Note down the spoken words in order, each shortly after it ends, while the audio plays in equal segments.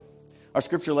Our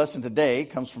scripture lesson today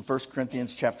comes from 1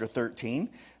 Corinthians chapter 13.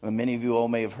 Many of you all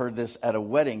may have heard this at a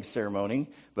wedding ceremony,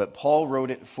 but Paul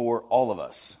wrote it for all of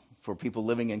us, for people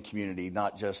living in community,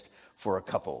 not just for a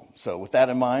couple. So with that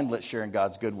in mind, let's share in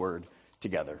God's good word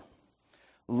together.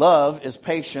 Love is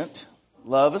patient.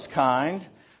 Love is kind.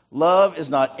 Love is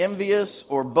not envious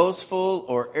or boastful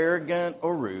or arrogant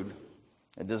or rude.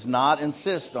 It does not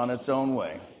insist on its own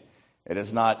way. It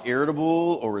is not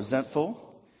irritable or resentful.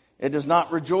 It does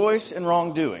not rejoice in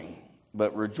wrongdoing,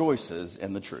 but rejoices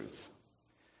in the truth.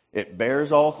 It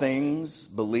bears all things,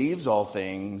 believes all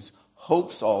things,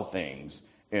 hopes all things,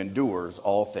 endures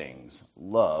all things.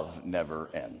 Love never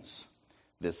ends.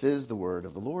 This is the word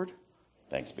of the Lord.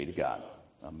 Thanks be to God.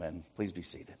 Amen. Please be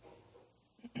seated.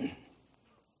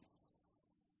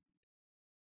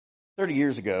 30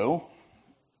 years ago,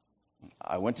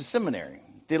 I went to seminary,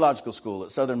 theological school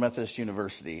at Southern Methodist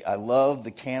University. I love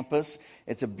the campus.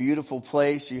 It's a beautiful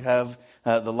place. You have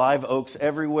the live oaks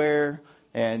everywhere,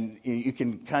 and you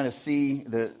can kind of see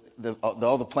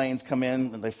all the planes come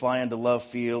in, and they fly into Love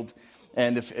Field.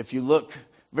 And if you look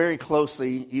very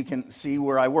closely, you can see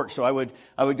where I work. So I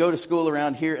would go to school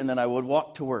around here, and then I would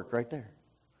walk to work right there.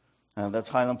 That's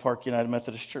Highland Park United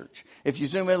Methodist Church. If you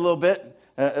zoom in a little bit,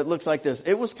 it looks like this.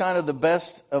 It was kind of the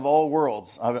best of all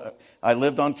worlds. I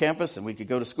lived on campus, and we could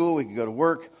go to school, we could go to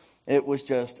work. It was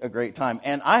just a great time.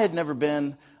 And I had never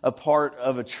been a part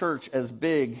of a church as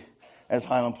big as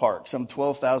Highland Park. Some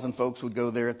 12,000 folks would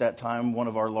go there at that time, one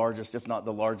of our largest, if not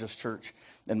the largest church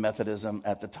in Methodism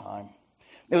at the time.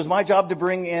 It was my job to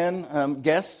bring in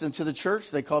guests into the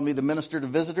church. They called me the minister to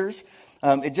visitors.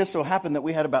 It just so happened that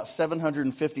we had about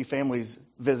 750 families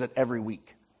visit every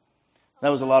week. That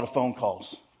was a lot of phone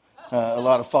calls, a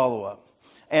lot of follow-up.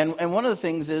 And one of the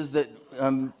things is that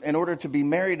in order to be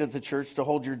married at the church, to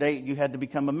hold your date, you had to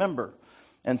become a member.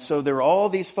 And so there were all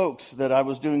these folks that I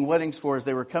was doing weddings for as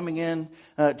they were coming in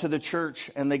to the church,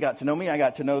 and they got to know me, I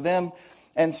got to know them.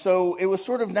 And so it was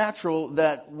sort of natural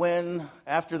that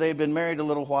after they had been married a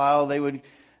little while, they would,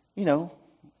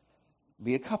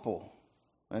 be a couple.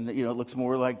 And, it looks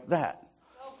more like that.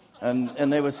 And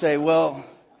they would say, well,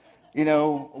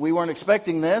 we weren't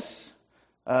expecting this.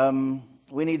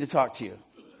 We need to talk to you.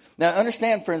 Now,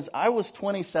 understand, friends, I was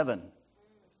 27.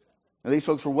 Now, these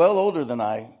folks were well older than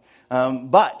I,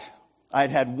 but I'd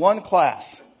had one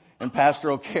class in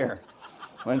pastoral care.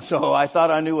 And so I thought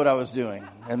I knew what I was doing,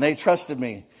 and they trusted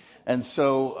me. And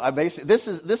so I basically, this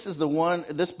is the one,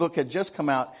 this book had just come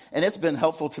out, and it's been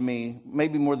helpful to me,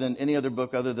 maybe more than any other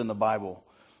book other than the Bible.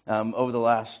 Over the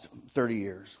last 30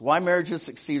 years. Why marriages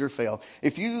succeed or fail.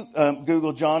 If you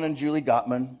Google John and Julie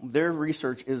Gottman, their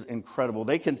research is incredible.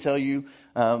 They can tell you,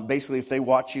 basically, if they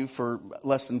watch you for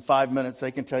less than 5 minutes,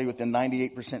 they can tell you with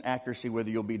 98% accuracy whether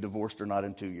you'll be divorced or not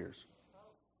in 2 years.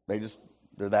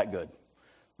 They're that good.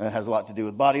 And it has a lot to do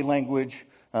with body language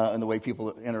and the way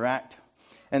people interact.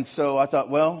 And so I thought,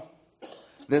 well,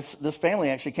 this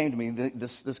family actually came to me.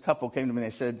 This couple came to me and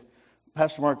they said,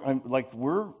 Pastor Mark,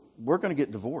 we're going to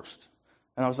get divorced.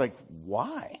 And I was like,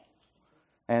 why?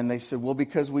 And they said, well,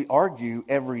 because we argue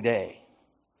every day.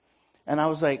 And I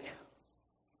was like,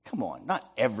 come on, not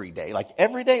every day. Like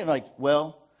every day? And like,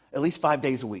 well, at least 5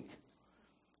 days a week.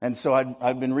 And so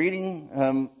I'd been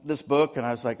reading this book, and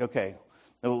I was like, okay,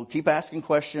 we'll keep asking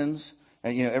questions.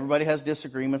 And, everybody has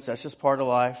disagreements. That's just part of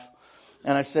life.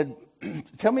 And I said,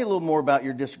 tell me a little more about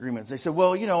your disagreements. They said,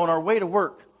 well, on our way to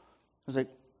work. I was like,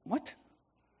 what?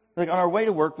 Like on our way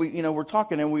to work, we're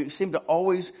talking, and we seem to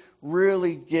always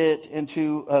really get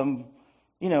into,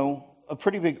 a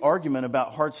pretty big argument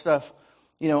about hard stuff,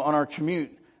 on our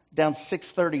commute down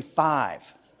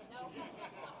 635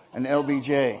 and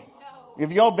LBJ.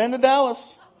 Have y'all been to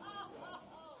Dallas?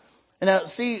 And now,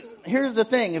 see, here's the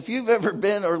thing. If you've ever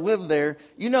been or lived there,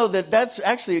 you know that that's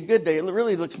actually a good day. It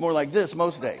really looks more like this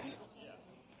most days.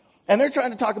 And they're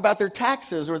trying to talk about their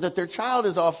taxes or that their child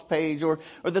is off page or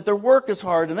that their work is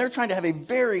hard. And they're trying to have a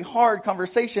very hard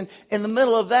conversation in the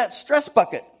middle of that stress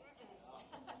bucket.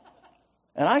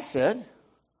 And I said,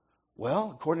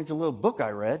 well, according to a little book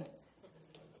I read,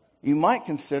 you might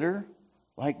consider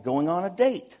like going on a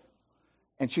date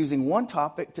and choosing one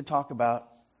topic to talk about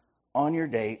on your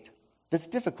date that's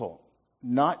difficult.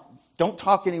 Don't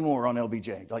talk anymore on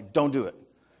LBJ. Like, don't do it.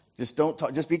 Just don't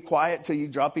talk. Just be quiet till you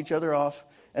drop each other off.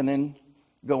 And then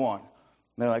go on. And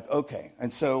they're like, okay.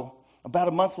 And so about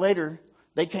a month later,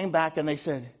 they came back and they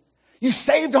said, you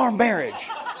saved our marriage.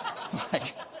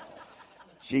 Like,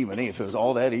 gee, Manny, if it was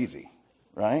all that easy,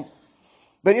 right?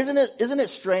 But isn't it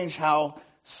strange how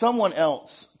someone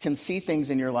else can see things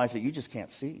in your life that you just can't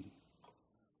see?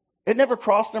 It never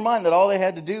crossed their mind that all they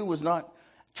had to do was not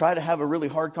try to have a really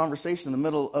hard conversation in the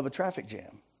middle of a traffic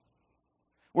jam.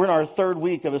 We're in our third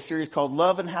week of a series called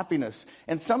Love and Happiness.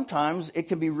 And sometimes it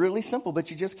can be really simple,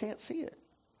 but you just can't see it.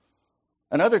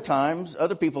 And other times,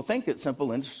 other people think it's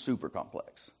simple and it's super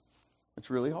complex. It's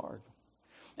really hard.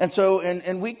 And so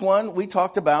in week 1, we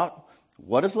talked about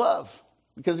what is love?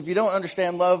 Because if you don't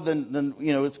understand love, then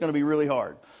it's going to be really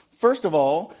hard. First of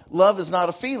all, love is not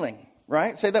a feeling,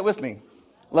 right? Say that with me.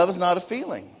 Love is not a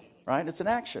feeling, right? It's an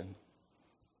action.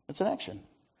 It's an action.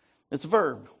 It's a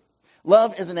verb.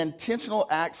 Love is an intentional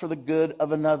act for the good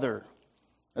of another.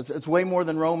 It's way more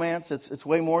than romance. It's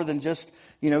way more than just,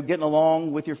 getting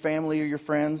along with your family or your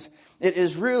friends. It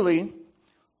is really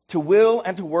to will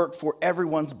and to work for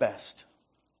everyone's best.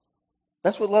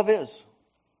 That's what love is.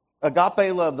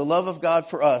 Agape love, the love of God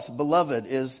for us. Beloved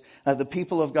is the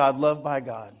people of God, loved by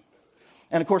God.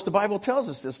 And of course, the Bible tells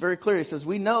us this very clearly. It says,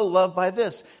 we know love by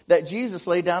this, that Jesus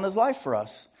laid down his life for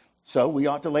us. So we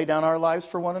ought to lay down our lives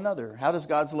for one another. How does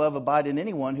God's love abide in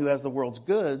anyone who has the world's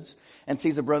goods and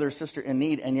sees a brother or sister in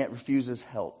need and yet refuses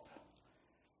help?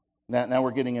 Now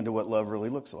we're getting into what love really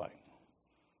looks like.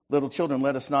 Little children,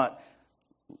 let us not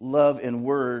love in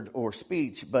word or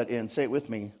speech, but in, say it with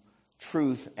me,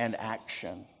 truth and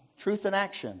action. Truth and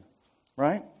action,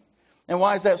 right? And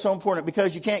why is that so important?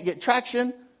 Because you can't get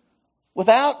traction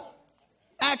without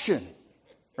action,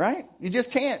 right? You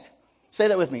just can't. Say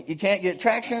that with me. You can't get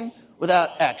traction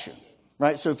without action,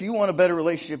 right? So if you want a better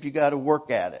relationship, you got to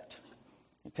work at it.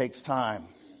 It takes time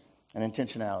and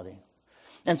intentionality.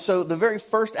 And so the very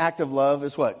first act of love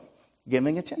is what?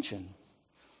 Giving attention.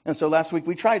 And so last week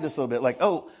we tried this a little bit, like,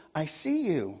 oh, I see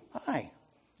you. Hi.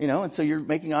 And so you're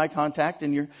making eye contact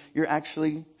and you're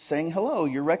actually saying hello.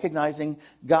 You're recognizing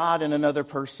God in another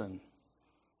person.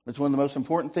 It's one of the most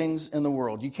important things in the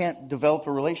world. You can't develop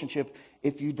a relationship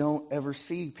if you don't ever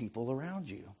see people around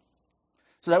you.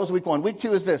 So that was week 1. Week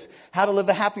 2 is this: how to live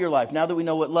a happier life. Now that we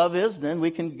know what love is, then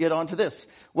we can get on to this.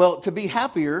 Well, to be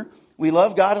happier, we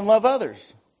love God and love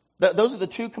others. Those are the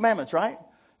 2 commandments, right?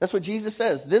 That's what Jesus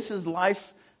says. This is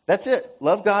life. That's it.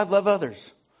 Love God, love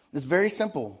others. It's very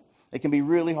simple. It can be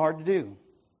really hard to do,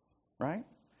 right?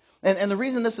 And the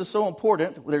reason this is so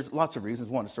important, there's lots of reasons.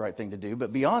 One, it's the right thing to do.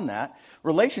 But beyond that,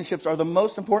 relationships are the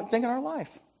most important thing in our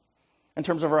life in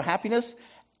terms of our happiness.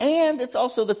 And it's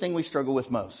also the thing we struggle with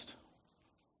most,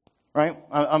 right?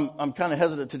 I'm kind of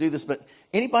hesitant to do this, but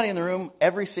anybody in the room,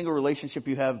 every single relationship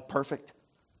you have, perfect?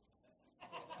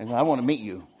 And I want to meet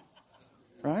you,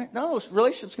 right? No,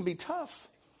 relationships can be tough.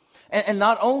 And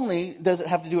not only does it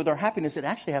have to do with our happiness, it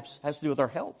actually has to do with our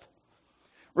health.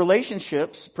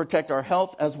 Relationships protect our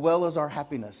health as well as our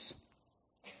happiness.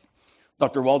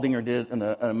 Dr. Waldinger did an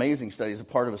amazing study as a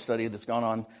part of a study that's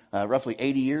gone on roughly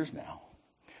 80 years now.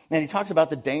 And he talks about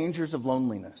the dangers of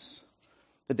loneliness.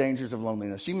 The dangers of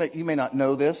loneliness. You may not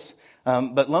know this,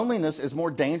 but loneliness is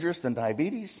more dangerous than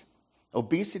diabetes,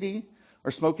 obesity,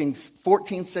 or smoking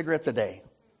 14 cigarettes a day.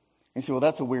 And you say, well,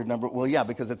 that's a weird number. Well, yeah,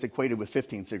 because it's equated with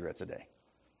 15 cigarettes a day,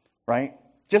 right?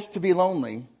 Just to be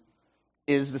lonely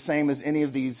is the same as any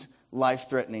of these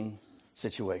life-threatening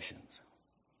situations.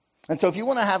 And so if you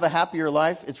want to have a happier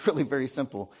life, it's really very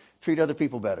simple. Treat other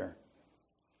people better.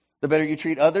 The better you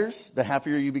treat others, the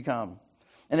happier you become.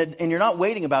 And you're not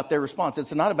waiting about their response.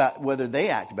 It's not about whether they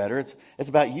act better. It's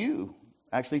about you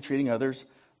actually treating others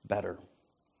better.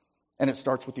 And it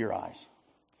starts with your eyes.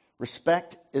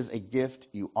 Respect is a gift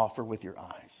you offer with your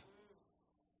eyes.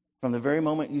 From the very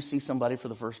moment you see somebody for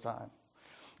the first time.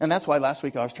 And that's why last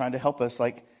week I was trying to help us,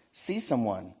 see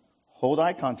someone, hold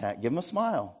eye contact, give them a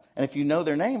smile. And if you know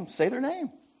their name, say their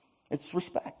name. It's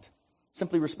respect.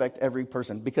 Simply respect every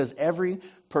person, because every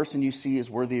person you see is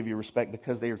worthy of your respect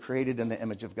because they are created in the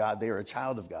image of God. They are a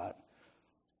child of God.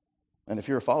 And if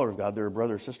you're a follower of God, they're a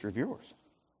brother or sister of yours.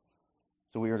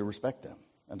 So we are to respect them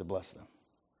and to bless them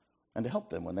and to help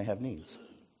them when they have needs.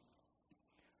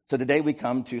 So today we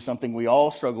come to something we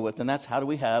all struggle with, and that's how do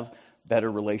we have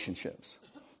better relationships?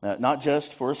 Not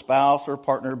just for a spouse or a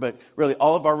partner, but really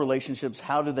all of our relationships,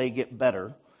 how do they get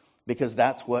better? Because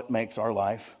that's what makes our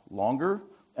life longer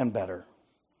and better,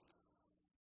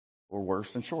 or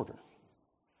worse and shorter.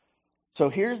 So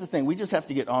here's the thing. We just have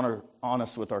to get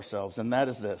honest with ourselves, and that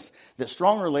is this, that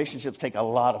strong relationships take a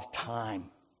lot of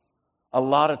time. A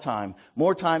lot of time.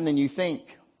 More time than you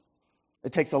think.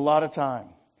 It takes a lot of time.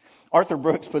 Arthur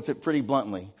Brooks puts it pretty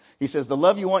bluntly. He says, the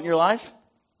love you want in your life,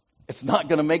 it's not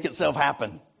going to make itself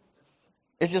happen.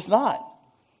 It's just not.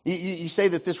 You say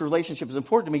that this relationship is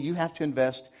important to me, you have to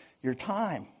invest your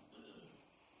time.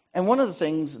 And one of the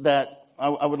things that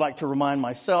I would like to remind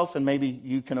myself, and maybe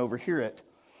you can overhear it,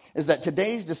 is that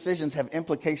today's decisions have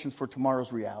implications for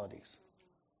tomorrow's realities.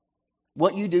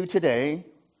 What you do today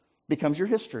becomes your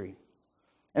history.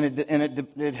 And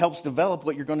it helps develop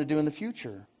what you're going to do in the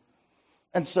future.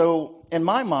 And so, in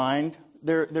my mind,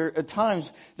 there at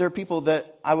times, there are people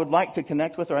that I would like to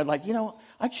connect with, or I'd like,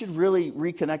 I should really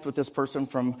reconnect with this person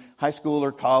from high school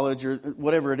or college or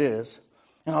whatever it is.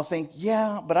 And I'll think,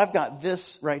 yeah, but I've got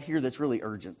this right here that's really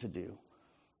urgent to do.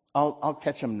 I'll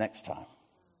catch them next time.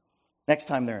 Next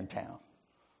time they're in town.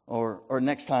 Or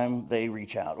next time they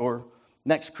reach out. Or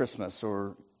next Christmas.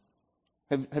 Or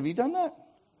have you done that?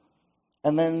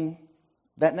 And then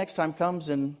that next time comes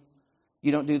and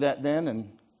you don't do that then.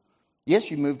 And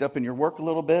yes, you moved up in your work a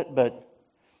little bit, but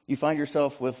you find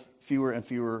yourself with fewer and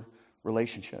fewer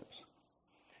relationships.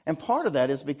 And part of that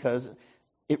is because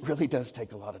it really does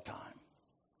take a lot of time.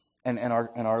 And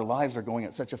our lives are going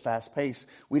at such a fast pace,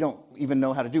 we don't even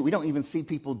know how to do it. We don't even see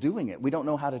people doing it. We don't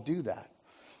know how to do that.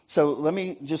 So let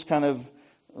me just kind of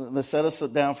let's set us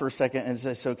down for a second and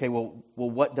say, okay, well,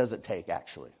 what does it take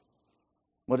actually?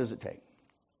 What does it take?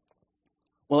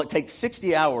 Well, it takes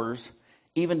 60 hours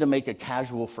even to make a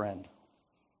casual friend.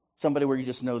 Somebody where you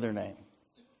just know their name,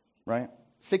 right?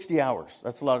 60 hours,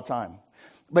 that's a lot of time.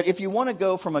 But if you want to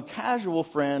go from a casual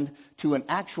friend to an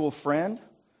actual friend,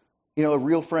 a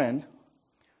real friend,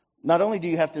 not only do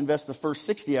you have to invest the first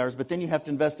 60 hours, but then you have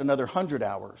to invest another 100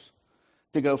 hours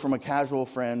to go from a casual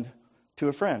friend to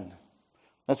a friend.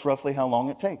 That's roughly how long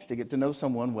it takes to get to know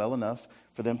someone well enough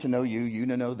for them to know you, you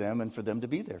to know them, and for them to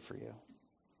be there for you.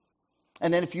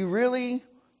 And then if you really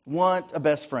want a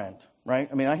best friend, right?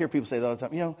 I mean, I hear people say that all the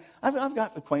time. I've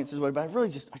got acquaintances, but I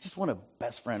just want a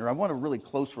best friend, or I want a really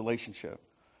close relationship.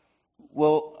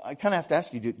 Well, I kind of have to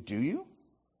ask you, do you?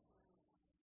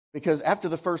 Because after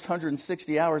the first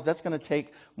 160 hours, that's going to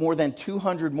take more than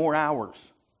 200 more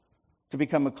hours to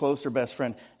become a closer best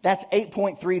friend. That's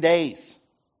 8.3 days.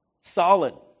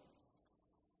 Solid.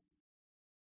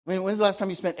 I mean, when's the last time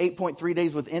you spent 8.3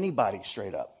 days with anybody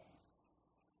straight up?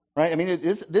 Right? I mean,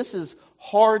 this is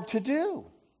hard to do.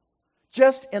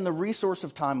 Just in the resource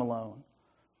of time alone.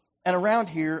 And around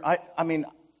here, I mean,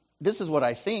 this is what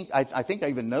I think. I think I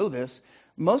even know this.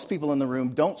 Most people in the room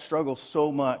don't struggle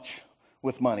so much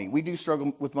with money. We do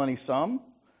struggle with money some,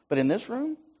 but in this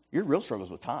room, your real struggle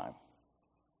is with time.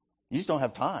 You just don't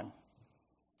have time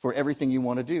for everything you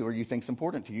want to do or you think is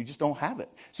important to you. You just don't have it.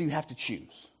 So you have to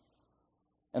choose.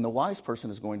 And the wise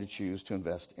person is going to choose to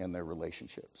invest in their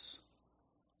relationships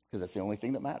because that's the only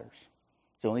thing that matters.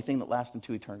 It's the only thing that lasts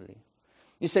into eternity.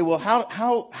 You say, well,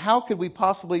 how could we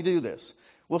possibly do this?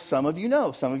 Well, some of you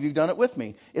know. Some of you have done it with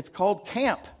me. It's called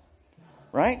camp,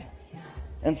 right?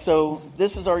 And so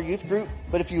this is our youth group.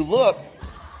 But if you look,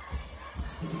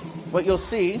 what you'll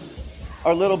see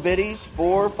are little biddies,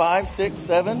 4, 5, 6,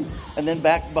 7, and then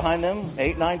back behind them,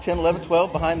 8, 9, 10, 11,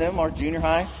 12. Behind them are junior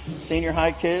high, senior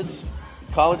high kids,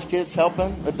 college kids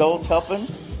helping, adults helping.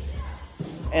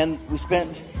 And we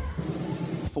spent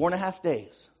 4.5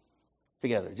 days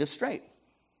together, just straight,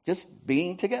 just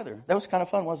being together. That was kind of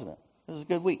fun, wasn't it? It was a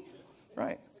good week,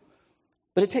 right?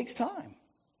 But it takes time.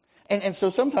 And so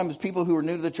sometimes people who are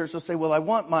new to the church will say, well, I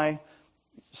want my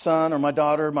son or my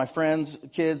daughter, my friends,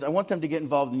 kids, I want them to get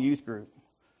involved in youth group.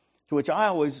 To which I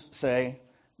always say,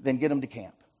 then get them to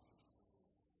camp.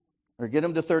 Or get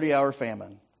them to 30-hour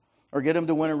famine. Or get them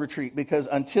to winter retreat. Because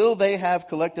until they have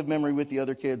collective memory with the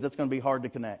other kids, that's going to be hard to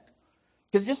connect.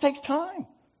 Because it just takes time.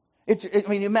 I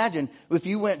mean, imagine if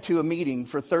you went to a meeting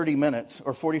for 30 minutes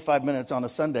or 45 minutes on a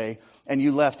Sunday and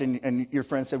you left and your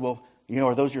friend said, well,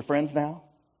 are those your friends now?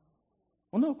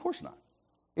 Well, no, of course not.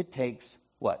 It takes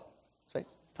what? Say,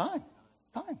 time.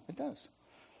 Time, it does.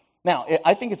 Now,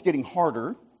 I think it's getting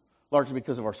harder, largely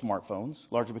because of our smartphones,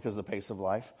 largely because of the pace of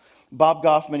life. Bob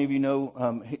Goff, many of you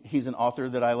know, he's an author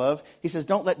that I love. He says,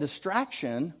 don't let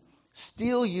distraction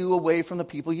steal you away from the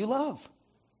people you love.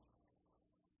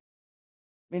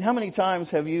 I mean, how many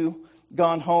times have you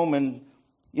gone home and,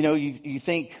 you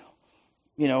think,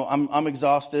 I'm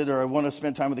exhausted, or I want to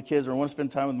spend time with the kids, or I want to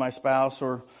spend time with my spouse,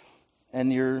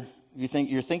 and you're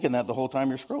thinking that the whole time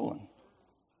you're scrolling.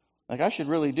 Like, I should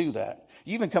really do that.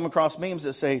 You even come across memes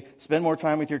that say, spend more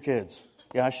time with your kids.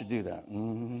 Yeah, I should do that.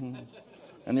 Mm-hmm.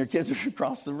 And your kids are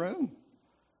across the room,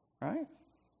 right?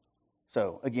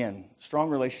 So, again, strong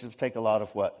relationships take a lot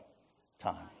of what?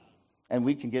 Time. And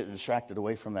we can get distracted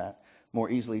away from that more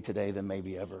easily today than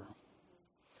maybe ever.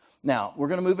 Now, we're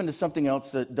going to move into something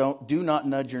else that do not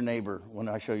nudge your neighbor when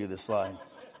I show you this slide.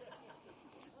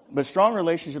 But strong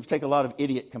relationships take a lot of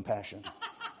idiot compassion.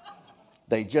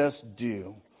 They just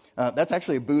do. That's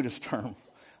actually a Buddhist term.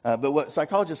 But what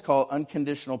psychologists call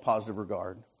unconditional positive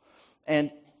regard.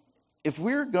 And if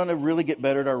we're going to really get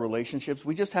better at our relationships,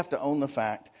 we just have to own the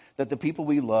fact that the people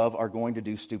we love are going to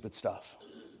do stupid stuff.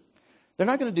 They're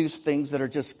not going to do things that are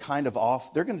just kind of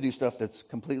off. They're going to do stuff that's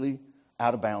completely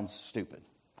out of bounds stupid.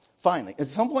 Finally, at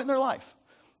some point in their life,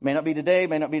 may not be today,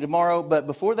 may not be tomorrow, but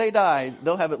before they die,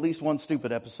 they'll have at least one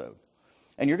stupid episode.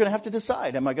 And you're going to have to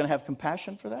decide, am I going to have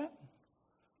compassion for that?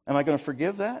 Am I going to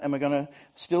forgive that? Am I going to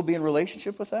still be in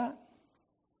relationship with that?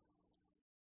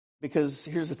 Because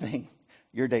here's the thing,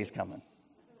 your day's coming.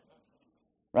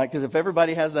 Right? Because if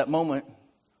everybody has that moment,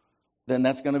 then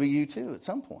that's going to be you too at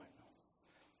some point.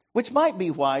 Which might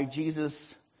be why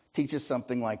Jesus teaches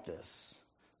something like this.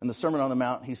 In the Sermon on the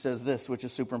Mount, he says this, which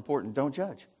is super important. Don't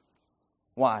judge.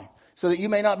 Why? So that you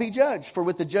may not be judged. For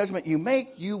with the judgment you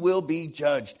make, you will be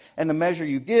judged. And the measure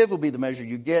you give will be the measure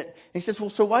you get. And he says, well,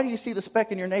 so why do you see the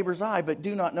speck in your neighbor's eye, but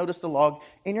do not notice the log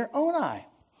in your own eye?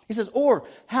 He says, or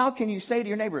how can you say to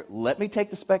your neighbor, let me take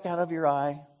the speck out of your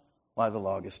eye while the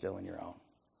log is still in your own?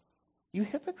 You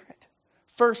hypocrite.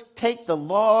 First, take the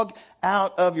log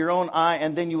out of your own eye,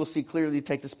 and then you will see clearly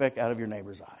take the speck out of your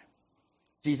neighbor's eye.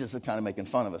 Jesus is kind of making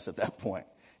fun of us at that point.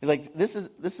 He's like, this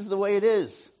is the way it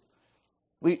is.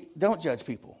 We don't judge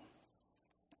people.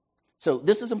 So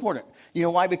this is important. You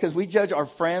know why? Because we judge our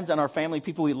friends and our family,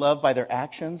 people we love, by their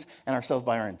actions, and ourselves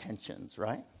by our intentions,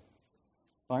 right?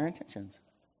 By our intentions.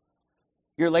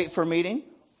 You're late for a meeting.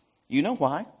 You know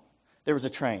why? There was a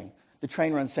train. The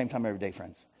train runs the same time every day,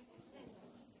 friends.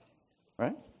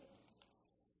 Right?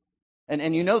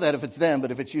 And you know that if it's them,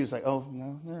 but if it's you, it's like, oh,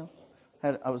 no.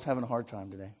 I was having a hard time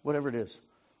today. Whatever it is.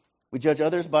 We judge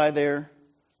others by their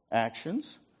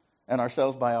actions and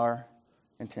ourselves by our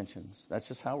intentions. That's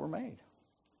just how we're made.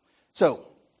 So,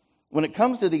 when it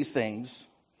comes to these things,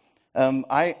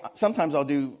 sometimes I'll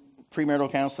do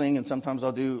premarital counseling, and sometimes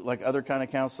I'll do like other kind of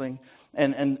counseling.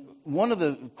 And one of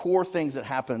the core things that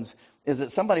happens is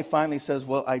that somebody finally says,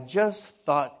 well, I just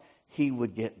thought he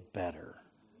would get better.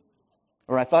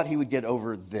 Or I thought he would get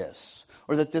over this.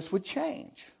 Or that this would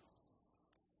change.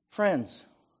 Friends,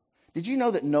 did you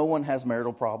know that no one has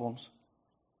marital problems?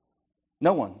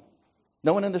 No one.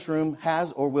 No one in this room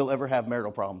has or will ever have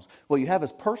marital problems. What you have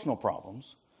is personal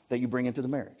problems that you bring into the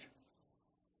marriage.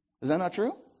 Is that not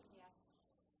true?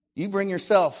 Yeah. You bring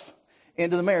yourself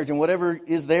into the marriage, and whatever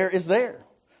is there is there.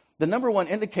 The number one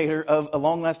indicator of a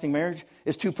long-lasting marriage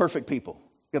is two perfect people.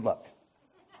 Good luck.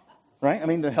 Right? I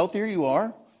mean, the healthier you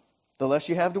are, the less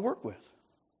you have to work with.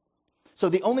 So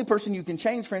the only person you can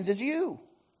change, friends, is you.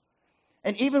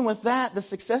 And even with that, the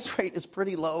success rate is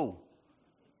pretty low.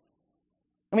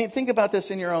 I mean, think about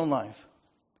this in your own life.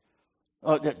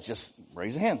 Just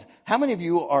raise your hands. How many of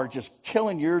you are just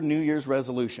killing your New Year's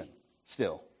resolution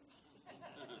still?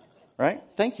 Right?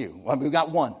 Thank you. Well, we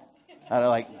got one out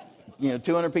of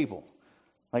 200 people.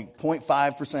 Like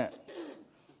 0.5%.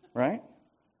 Right?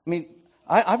 I mean,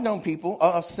 I've known people,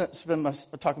 I'll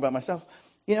talk about myself.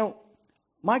 You know,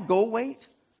 my goal weight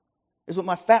is what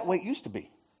my fat weight used to be.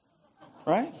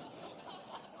 Right?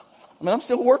 I mean, I'm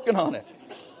still working on it.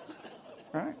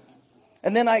 Right?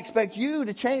 And then I expect you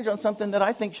to change on something that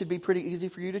I think should be pretty easy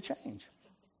for you to change.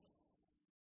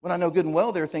 When I know good and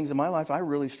well there are things in my life I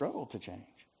really struggle to change.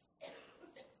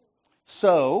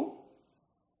 So,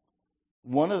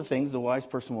 one of the things the wise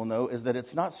person will know is that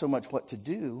it's not so much what to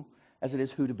do as it is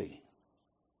who to be.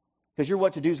 Because your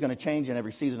what to do is going to change in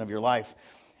every season of your life.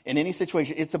 In any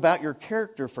situation, it's about your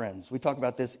character, friends. We talk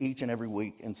about this each and every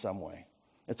week in some way.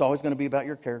 It's always going to be about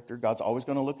your character. God's always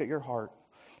going to look at your heart.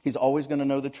 He's always going to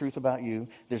know the truth about you.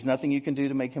 There's nothing you can do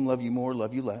to make him love you more,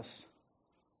 love you less.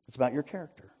 It's about your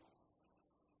character.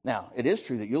 Now, it is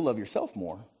true that you'll love yourself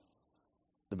more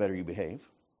the better you behave.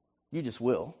 You just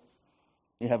will.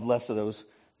 You have less of those,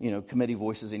 committee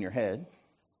voices in your head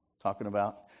talking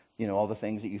about, all the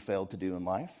things that you failed to do in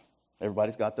life.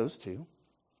 Everybody's got those too.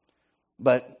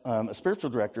 But a spiritual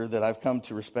director that I've come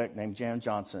to respect named Jan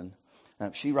Johnson,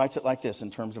 she writes it like this in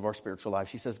terms of our spiritual life.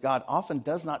 She says, God often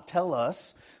does not tell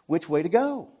us which way to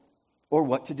go or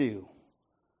what to do,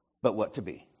 but what to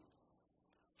be.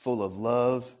 Full of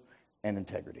love and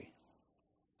integrity.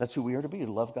 That's who we are to be,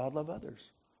 to love God, love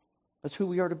others. That's who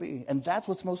we are to be. And that's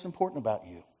what's most important about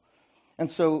you. And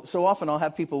so often I'll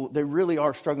have people, they really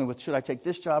are struggling with, should I take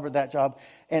this job or that job?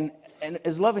 And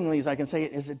as lovingly as I can say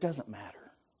it, is it doesn't matter.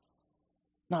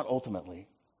 Not ultimately.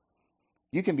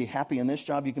 You can be happy in this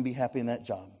job, you can be happy in that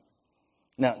job.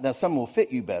 Now some will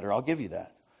fit you better, I'll give you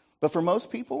that. But for most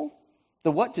people,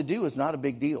 the what to do is not a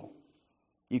big deal.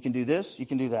 You can do this, you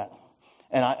can do that.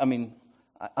 And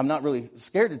I'm not really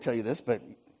scared to tell you this, but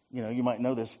you might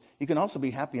know this. You can also be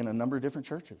happy in a number of different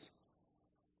churches.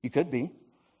 You could be.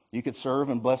 You could serve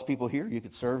and bless people here. You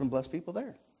could serve and bless people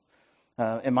there.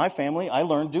 In my family, I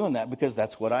learned doing that because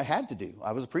that's what I had to do.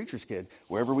 I was a preacher's kid.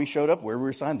 Wherever we showed up, wherever we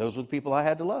were assigned, those were the people I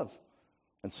had to love.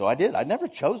 And so I did. I never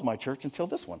chose my church until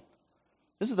this one.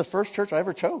 This is the first church I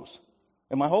ever chose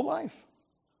in my whole life.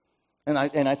 And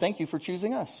I thank you for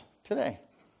choosing us today.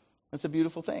 That's a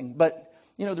beautiful thing. But,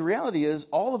 the reality is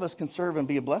all of us can serve and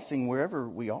be a blessing wherever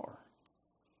we are.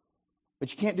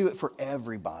 But you can't do it for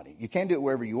everybody. You can do it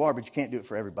wherever you are, but you can't do it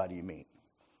for everybody you meet.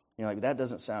 That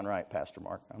doesn't sound right, Pastor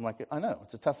Mark. I'm like, I know,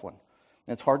 it's a tough one.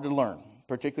 And it's hard to learn,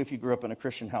 particularly if you grew up in a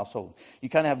Christian household. You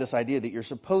kind of have this idea that you're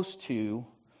supposed to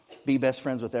be best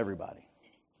friends with everybody.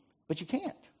 But you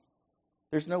can't.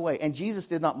 There's no way. And Jesus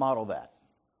did not model that.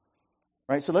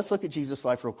 Right? So let's look at Jesus'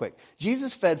 life real quick.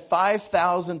 Jesus fed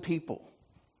 5,000 people.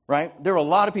 Right? There were a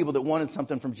lot of people that wanted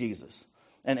something from Jesus.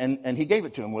 And he gave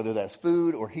it to them, whether that's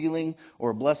food or healing or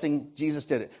a blessing. Jesus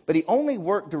did it. But he only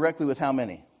worked directly with how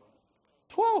many?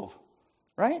 12.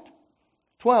 Right?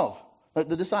 12.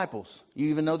 The disciples. You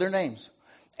even know their names.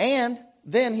 And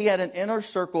then he had an inner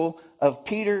circle of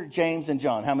Peter, James, and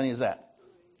John. How many is that?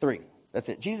 3. That's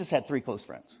it. Jesus had 3 close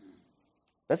friends.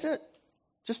 That's it.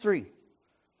 Just 3.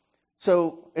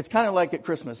 So it's kind of like at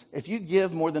Christmas. If you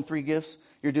give more than 3 gifts,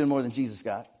 you're doing more than Jesus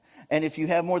got. And if you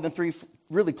have more than 3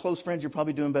 really close friends, you're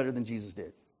probably doing better than Jesus did.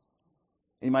 And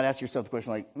you might ask yourself the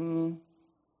question like,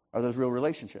 are those real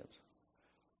relationships?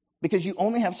 Because you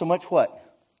only have so much what?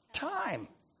 Time.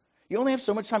 You only have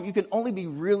so much time. You can only be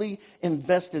really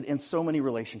invested in so many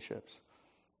relationships.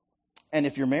 And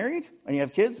if you're married and you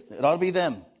have kids, it ought to be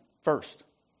them first,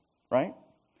 right?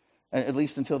 At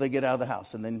least until they get out of the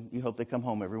house. And then you hope they come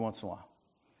home every once in a while,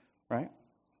 right?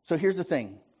 So here's the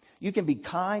thing. You can be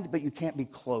kind, but you can't be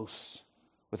close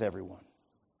with everyone.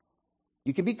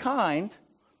 You can be kind,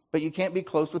 but you can't be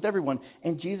close with everyone.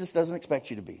 And Jesus doesn't expect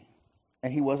you to be.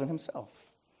 And he wasn't himself.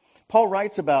 Paul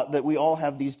writes about that we all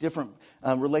have these different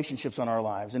relationships in our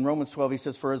lives. In Romans 12, he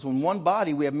says, for as in one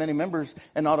body we have many members,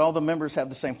 and not all the members have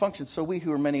the same function. So we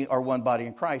who are many are one body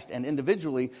in Christ, and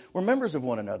individually we're members of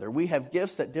one another. We have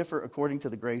gifts that differ according to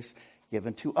the grace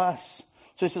given to us.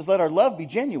 So he says, let our love be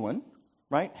genuine,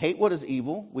 right? Hate what is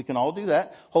evil. We can all do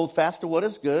that. Hold fast to what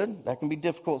is good. That can be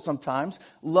difficult sometimes.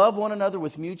 Love one another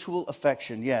with mutual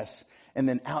affection, yes. And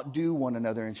then outdo one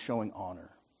another in showing honor.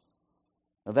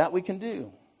 Now that we can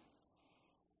do.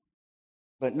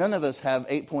 But none of us have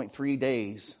 8.3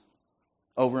 days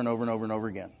over and over and over and over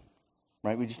again,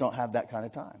 right? We just don't have that kind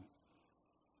of time.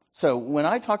 So when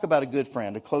I talk about a good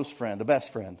friend, a close friend, a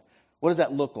best friend, what does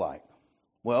that look like?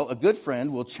 Well, a good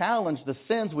friend will challenge the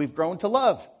sins we've grown to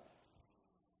love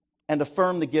and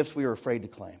affirm the gifts we are afraid to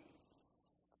claim.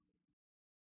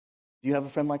 Do you have a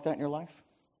friend like that in your life?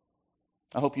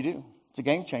 I hope you do. It's a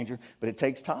game changer, but it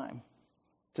takes time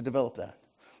to develop that.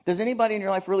 Does anybody in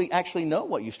your life really actually know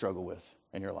what you struggle with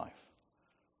in your life?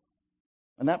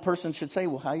 And that person should say,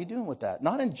 well, how are you doing with that?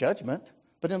 Not in judgment,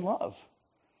 but in love.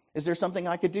 Is there something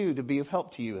I could do to be of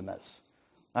help to you in this?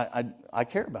 I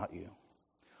care about you.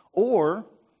 Or,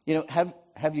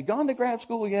 have you gone to grad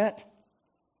school yet?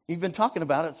 You've been talking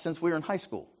about it since we were in high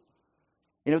school.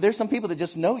 There's some people that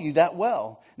just know you that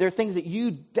well. There are things that you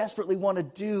desperately want to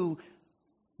do,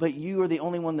 but you are the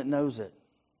only one that knows it.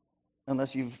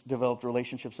 Unless you've developed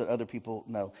relationships that other people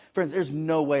know. Friends, there's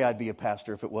no way I'd be a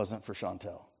pastor if it wasn't for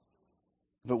Chantel.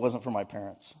 If it wasn't for my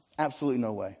parents. Absolutely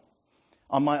no way.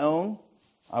 On my own,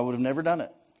 I would have never done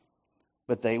it.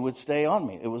 But they would stay on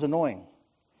me. It was annoying.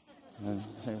 And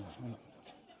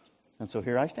so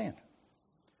here I stand.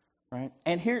 Right?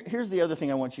 And here's the other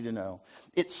thing I want you to know.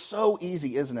 It's so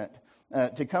easy, isn't it?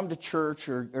 To come to church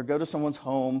or go to someone's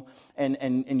home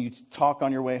and you talk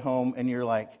on your way home and you're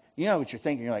like, you know what you're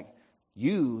thinking. You're like,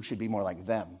 you should be more like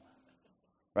them.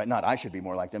 Right? Not I should be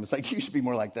more like them. It's like you should be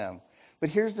more like them. But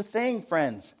here's the thing,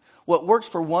 friends. What works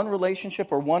for one relationship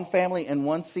or one family in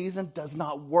one season does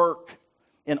not work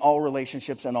in all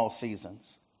relationships and all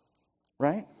seasons.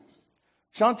 Right?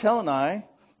 Chantel and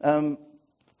I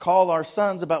call our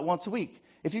sons about once a week.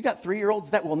 If you've got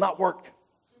 3-year-olds, that will not work.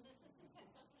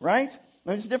 Right?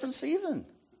 It's a different season.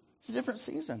 It's a different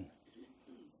season.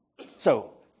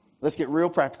 So, let's get real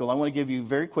practical. I want to give you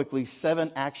very quickly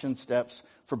 7 action steps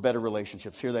for better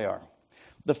relationships. Here they are.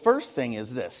 The first thing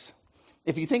is this.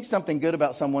 If you think something good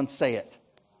about someone, say it.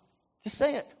 Just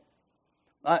say it.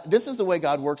 This is the way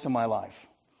God works in my life.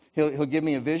 He'll give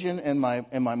me a vision in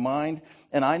my mind,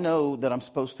 and I know that I'm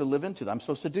supposed to live into that. I'm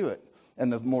supposed to do it.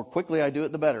 And the more quickly I do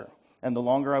it, the better. And the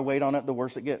longer I wait on it, the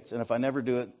worse it gets. And if I never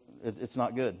do it, it's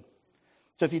not good.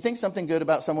 So if you think something good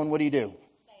about someone, what do?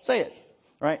 Say it.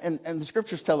 Right? And the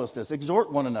scriptures tell us this.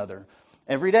 Exhort one another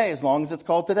every day, as long as it's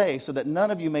called today, so that none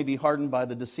of you may be hardened by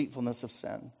the deceitfulness of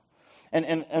sin.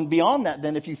 And beyond that,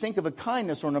 then, if you think of a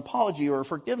kindness or an apology or a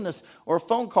forgiveness or a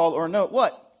phone call or a note,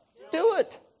 what? Do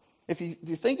it. If you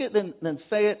think it, then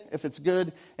say it if it's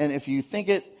good. And if you think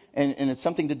it and it's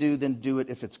something to do, then do it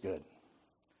if it's good.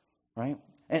 Right?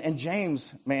 And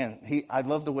James, man, I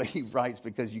love the way he writes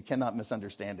because you cannot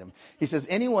misunderstand him. He says,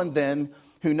 anyone then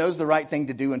who knows the right thing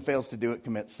to do and fails to do it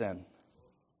commits sin.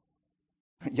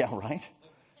 Yeah, right?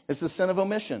 It's the sin of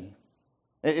omission.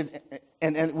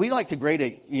 And we like to grade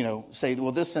it, say,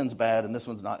 well, this sin's bad and this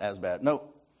one's not as bad. No,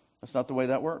 that's not the way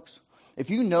that works. If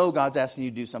you know God's asking you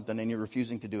to do something and you're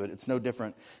refusing to do it, it's no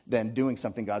different than doing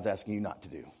something God's asking you not to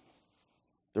do.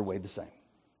 They're weighed the same.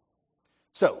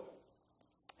 So,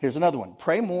 here's another one.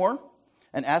 Pray more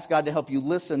and ask God to help you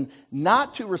listen,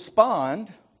 not to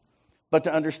respond, but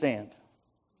to understand.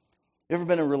 You ever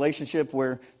been in a relationship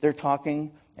where they're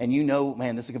talking and you know,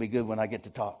 man, this is going to be good when I get to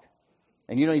talk.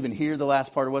 And you don't even hear the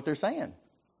last part of what they're saying.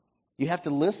 You have to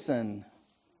listen,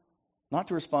 not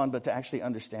to respond, but to actually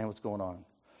understand what's going on.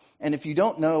 And if you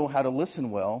don't know how to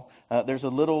listen well, there's a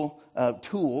little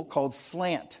tool called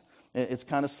Slant. It's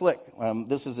kind of slick.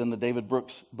 This is in the David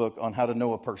Brooks book on how to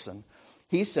know a person.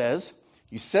 He says,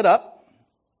 you sit up,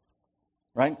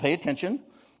 right, pay attention,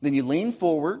 then you lean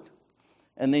forward,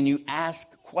 and then you ask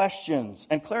questions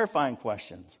and clarifying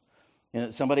questions.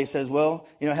 Somebody says, well,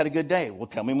 I had a good day. Well,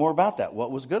 tell me more about that.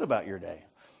 What was good about your day?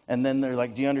 And then they're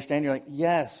like, do you understand? You're like,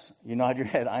 yes. You nod your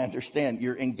head. I understand.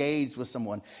 You're engaged with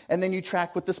someone. And then you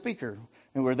track with the speaker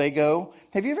and where they go.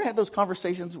 Have you ever had those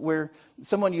conversations where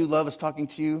someone you love is talking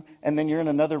to you and then you're in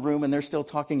another room and they're still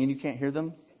talking and you can't hear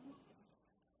them?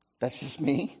 That's just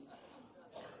me.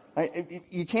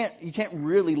 You can't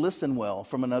really listen well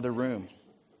from another room.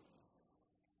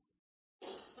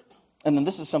 And then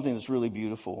this is something that's really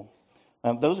beautiful.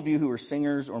 Those of you who are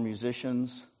singers or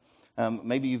musicians,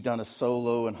 maybe you've done a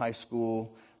solo in high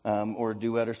school or a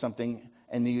duet or something,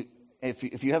 and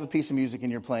if you have a piece of music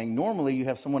and you're playing, normally you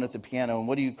have someone at the piano, and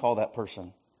what do you call that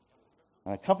person?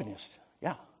 An accompanist,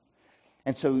 yeah.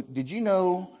 And so did you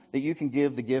know that you can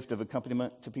give the gift of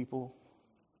accompaniment to people?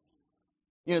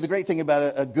 The great thing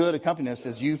about a good accompanist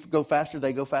is you go faster,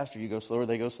 they go faster. You go slower,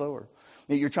 they go slower.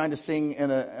 You're trying to sing in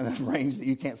a range that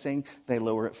you can't sing, they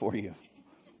lower it for you,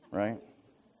 right?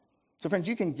 So friends,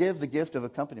 you can give the gift of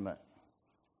accompaniment.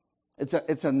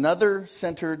 It's another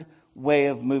centered way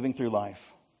of moving through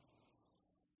life.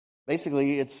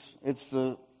 Basically, it's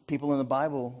the people in the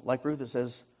Bible, like Ruth, that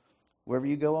says, wherever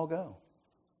you go, I'll go.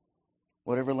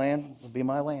 Whatever land will be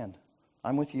my land.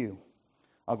 I'm with you.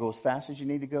 I'll go as fast as you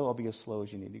need to go. I'll be as slow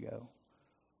as you need to go.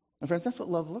 And friends, that's what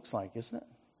love looks like, isn't it?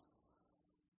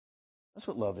 That's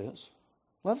what love is.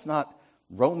 Love's not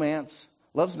romance.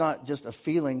 Love's not just a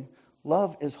feeling.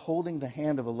 Love is holding the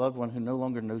hand of a loved one who no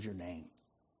longer knows your name.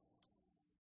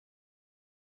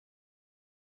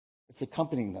 It's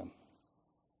accompanying them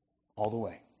all the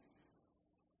way.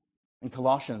 In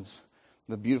Colossians,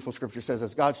 the beautiful scripture says,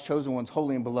 as God's chosen ones,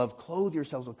 holy and beloved, clothe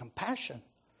yourselves with compassion,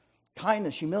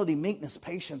 kindness, humility, meekness,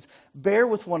 patience. Bear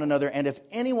with one another, and if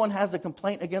anyone has a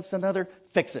complaint against another,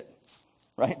 fix it.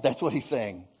 Right? That's what he's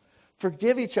saying.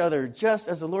 Forgive each other just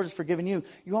as the Lord has forgiven you.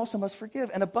 You also must forgive.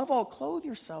 And above all, clothe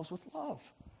yourselves with love.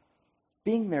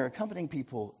 Being there, accompanying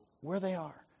people where they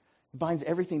are. It binds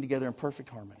everything together in perfect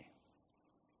harmony.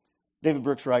 David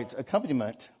Brooks writes,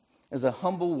 accompaniment is a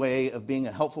humble way of being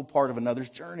a helpful part of another's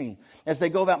journey as they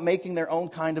go about making their own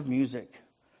kind of music.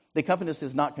 The accompanist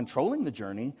is not controlling the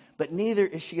journey, but neither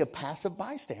is she a passive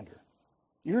bystander.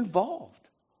 You're involved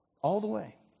all the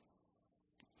way.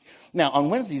 Now,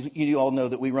 on Wednesdays, you all know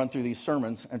that we run through these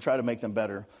sermons and try to make them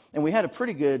better. And we had a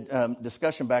pretty good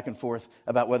discussion back and forth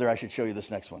about whether I should show you this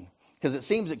next one. Because it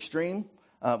seems extreme,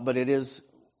 but it is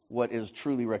what is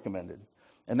truly recommended.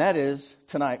 And that is,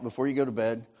 tonight, before you go to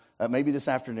bed, maybe this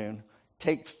afternoon,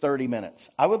 take 30 minutes.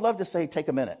 I would love to say take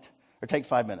a minute or take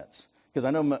 5 minutes. Because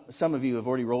I know some of you have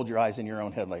already rolled your eyes in your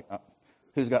own head like,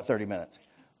 who's got 30 minutes?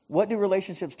 What do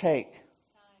relationships take?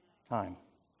 Time.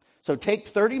 So take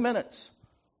 30 minutes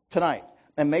tonight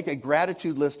and make a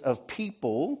gratitude list of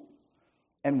people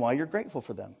and why you're grateful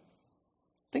for them.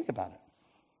 Think about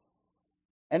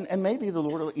it. And maybe the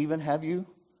Lord will even have you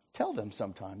tell them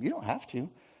sometime. You don't have to.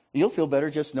 You'll feel better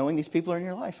just knowing these people are in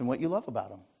your life and what you love about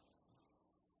them.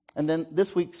 And then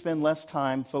this week, spend less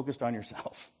time focused on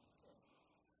yourself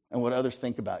and what others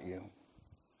think about you.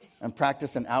 And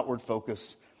practice an outward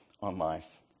focus on life.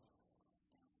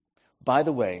 By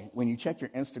the way, when you check your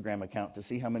Instagram account to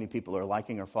see how many people are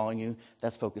liking or following you,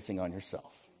 that's focusing on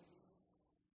yourself.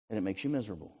 And it makes you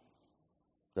miserable.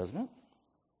 Doesn't it?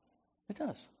 It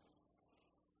does.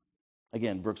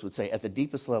 Again, Brooks would say, at the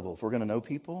deepest level, if we're going to know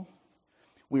people,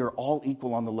 we are all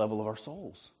equal on the level of our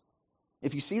souls.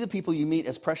 If you see the people you meet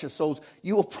as precious souls,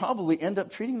 you will probably end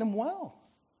up treating them well.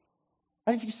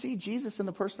 Right? If you see Jesus in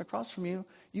the person across from you,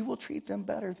 you will treat them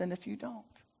better than if you don't.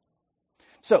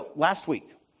 So last week,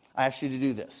 I asked you to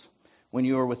do this. When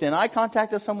you are within eye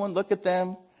contact of someone, look at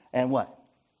them and what?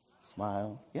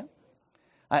 Smile. Yeah.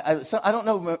 I don't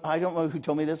know who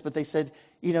told me this, but they said,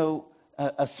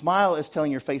 a smile is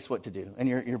telling your face what to do and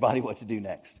your body what to do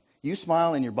next. You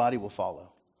smile and your body will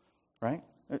follow, right?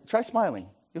 Try smiling.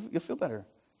 You'll feel better.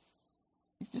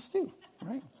 You just do,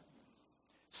 right?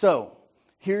 So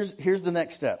here's the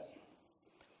next step.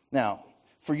 Now,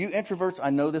 for you introverts, I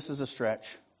know this is a stretch.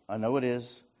 I know it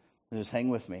is. Just hang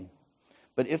with me.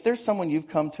 But if there's someone you've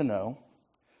come to know,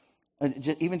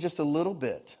 even just a little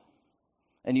bit,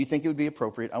 and you think it would be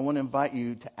appropriate, I want to invite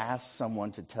you to ask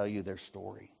someone to tell you their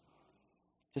story.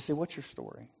 Just say, what's your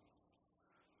story?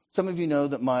 Some of you know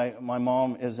that my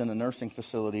mom is in a nursing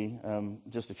facility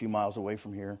just a few miles away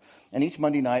from here. And each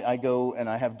Monday night I go and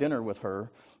I have dinner with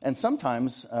her. And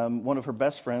sometimes one of her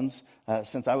best friends,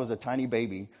 since I was a tiny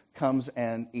baby, comes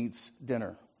and eats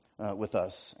dinner with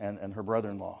us and her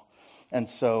brother-in-law. And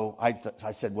so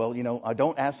I said, well, I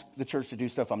don't ask the church to do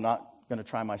stuff I'm not going to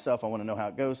try myself. I want to know how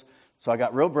it goes. So I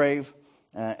got real brave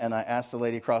and I asked the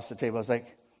lady across the table, I was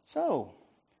like, so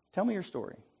tell me your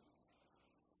story.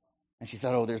 And she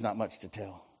said, oh, there's not much to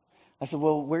tell. I said,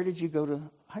 well, where did you go to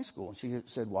high school? And she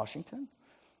said, Washington.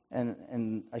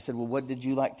 And I said, well, what did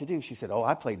you like to do? She said, oh,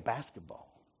 I played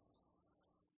basketball.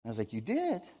 And I was like, you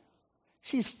did?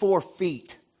 She's 4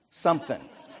 feet something.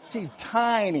 She's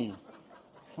tiny.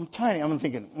 I'm tiny. I'm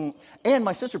thinking, And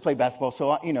my sister played basketball.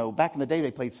 So, back in the day,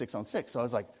 they played 6-on-6. So I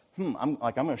was like, I'm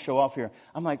going to show off here.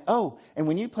 I'm like, oh, and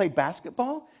when you played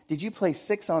basketball, did you play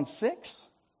 6-on-6?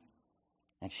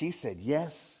 And she said,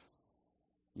 yes.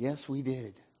 Yes, we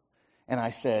did. And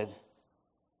I said,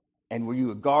 and were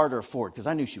you a guard or a forward? Because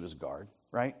I knew she was a guard,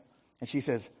 right? And she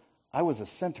says, I was a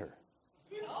center.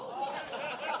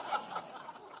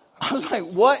 I was like,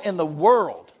 what in the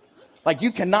world? Like,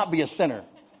 you cannot be a center.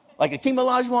 Like Akeem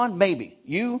Olajuwon, maybe.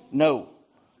 You, no.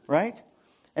 Right?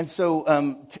 And so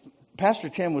Pastor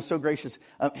Tim was so gracious.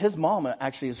 His mama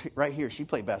actually is right here. She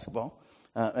played basketball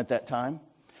at that time.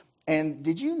 And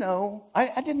did you know,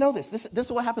 I didn't know this. This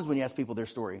is what happens when you ask people their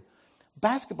story.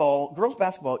 Girls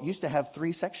basketball used to have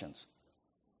 3 sections.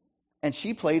 And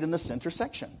she played in the center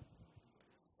section.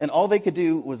 And all they could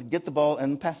do was get the ball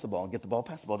and pass the ball, and get the ball,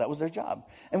 pass the ball. That was their job.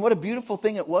 And what a beautiful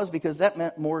thing it was, because that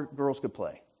meant more girls could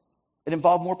play. It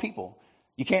involved more people.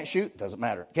 You can't shoot, doesn't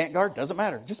matter. Can't guard, doesn't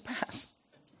matter. Just pass.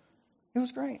 It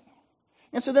was great.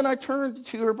 And so then I turned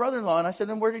to her brother-in-law and I said,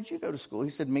 and where did you go to school?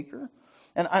 He said, Meeker.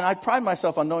 And I pride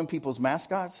myself on knowing people's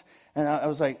mascots. And I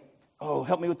was like, oh,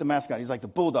 help me with the mascot. He's like, the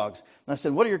Bulldogs. And I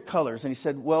said, what are your colors? And he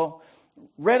said, well,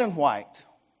 red and white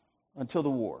until the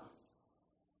war.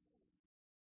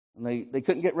 And they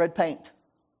couldn't get red paint.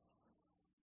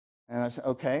 And I said,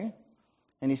 okay.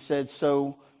 And he said,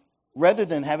 so rather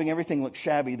than having everything look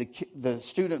shabby, the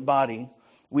student body,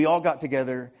 we all got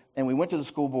together and we went to the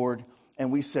school board and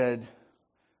we said,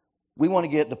 we want to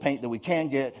get the paint that we can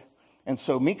get. And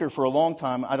so Meeker, for a long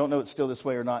time, I don't know if it's still this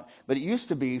way or not, but it used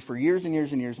to be for years and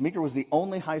years and years, Meeker was the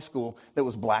only high school that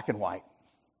was black and white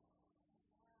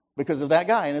because of that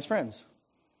guy and his friends.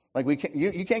 Like,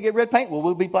 you can't get red paint. Well,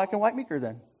 we'll be black and white Meeker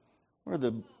then. We're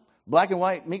the black and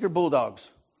white Meeker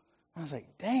Bulldogs. I was like,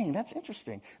 dang, that's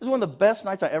interesting. It was one of the best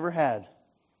nights I ever had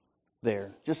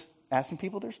there, just asking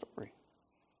people their story.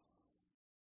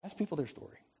 Ask people their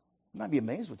story. You might be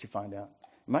amazed what you find out.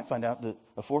 You might find out that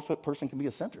a 4-foot person can be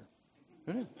a center.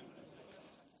 Who knew?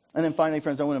 And then finally,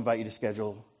 friends, I want to invite you to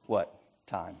schedule what?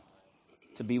 Time.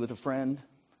 To be with a friend,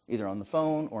 either on the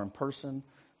phone or in person,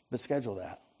 but schedule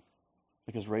that.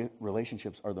 Because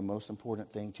relationships are the most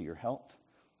important thing to your health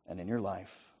and in your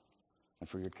life and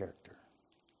for your character.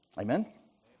 Amen?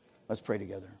 Let's pray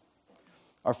together.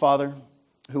 Our Father,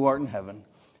 who art in heaven,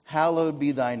 hallowed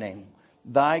be thy name.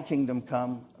 Thy kingdom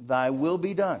come, thy will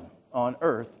be done on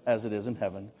earth as it is in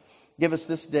heaven. Give us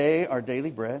this day our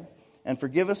daily bread, and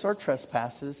forgive us our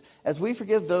trespasses as we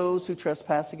forgive those who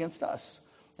trespass against us.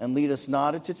 And lead us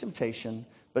not into temptation,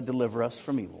 but deliver us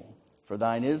from evil. For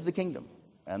thine is the kingdom,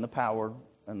 and the power,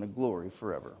 and the glory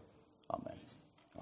forever. Amen.